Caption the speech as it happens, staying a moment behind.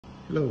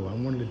Hello, I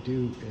wanted to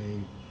do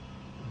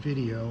a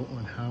video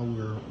on how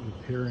we're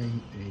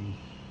repairing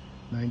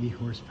a 90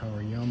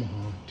 horsepower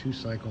Yamaha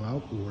 2-cycle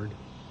outboard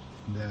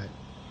that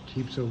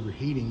keeps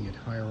overheating at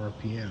higher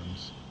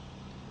RPMs.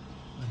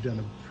 I've done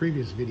a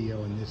previous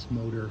video on this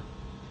motor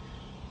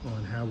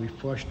on how we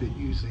flushed it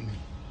using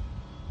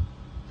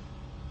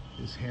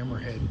this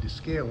hammerhead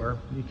descaler.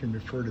 You can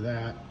refer to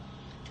that.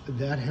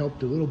 That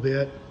helped a little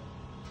bit,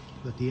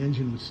 but the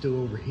engine would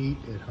still overheat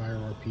at higher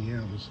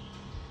RPMs.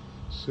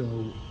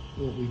 So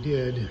what we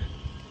did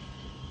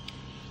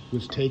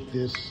was take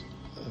this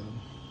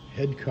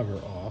head cover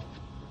off.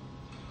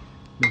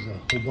 There's a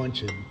whole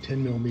bunch of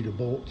 10mm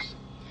bolts.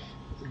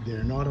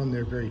 They're not on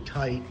there very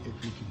tight.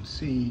 If you can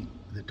see,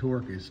 the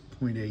torque is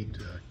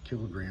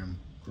 0.8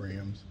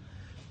 grams,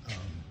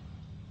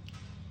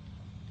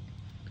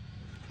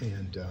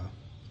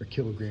 or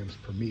kilograms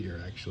per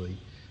meter actually,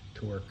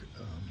 torque.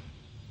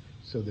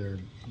 So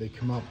they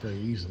come out very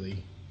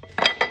easily.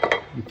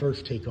 You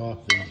first take off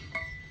the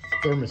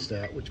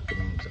thermostat, which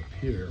belongs up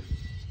here,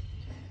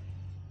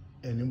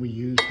 and then we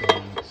used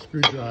a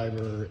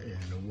screwdriver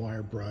and a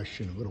wire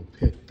brush and a little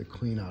pick to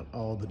clean out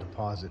all the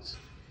deposits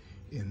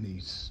in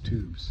these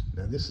tubes.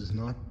 Now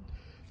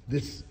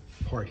this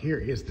part here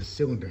is the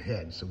cylinder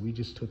head, so we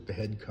just took the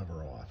head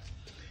cover off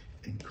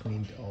and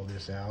cleaned all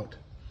this out.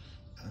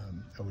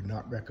 I would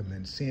not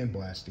recommend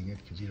sandblasting it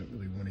because you don't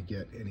really want to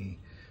get any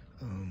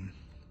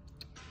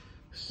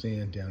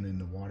sand down in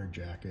the water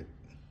jacket.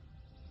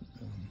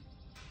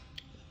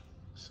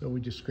 So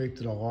we just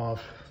scraped it all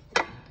off,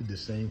 did the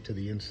same to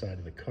the inside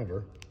of the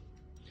cover,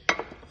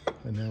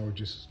 and now we're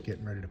just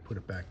getting ready to put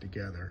it back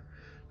together.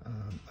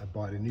 I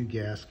bought a new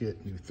gasket,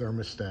 new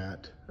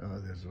thermostat.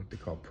 There's what they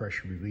call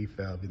pressure relief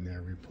valve in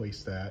there.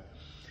 Replaced that.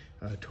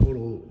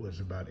 Total was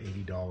about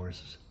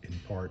 $80 in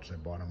parts. I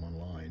bought them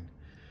online.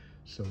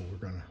 So we're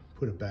gonna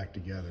put it back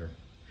together.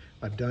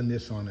 I've done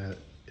this on a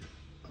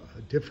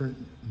different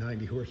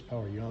 90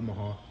 horsepower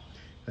Yamaha,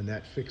 and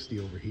that fixed the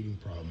overheating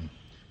problem.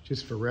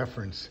 Just for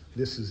reference,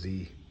 this is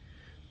the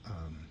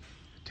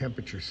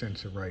temperature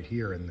sensor right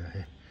here in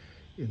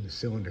the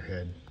cylinder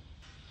head.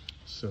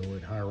 So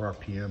at higher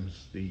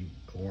RPMs, the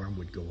alarm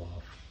would go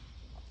off.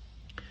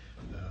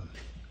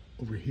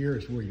 Over here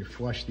is where you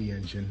flush the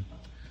engine.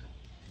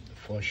 The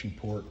flushing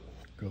port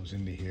goes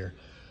into here.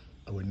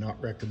 I would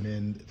not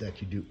recommend that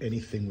you do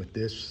anything with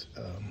this.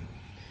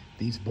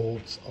 These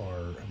bolts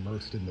are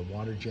immersed in the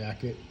water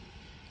jacket,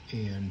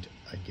 and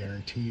I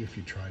guarantee you if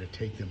you try to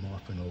take them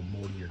off in a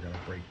motor, you're going to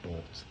break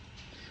bolts.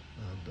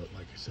 But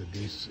like I said,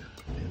 these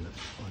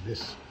on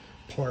this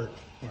part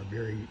are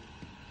they're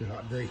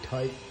not very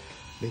tight.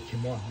 They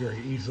come off very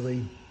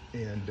easily,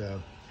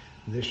 and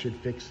this should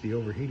fix the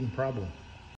overheating problem.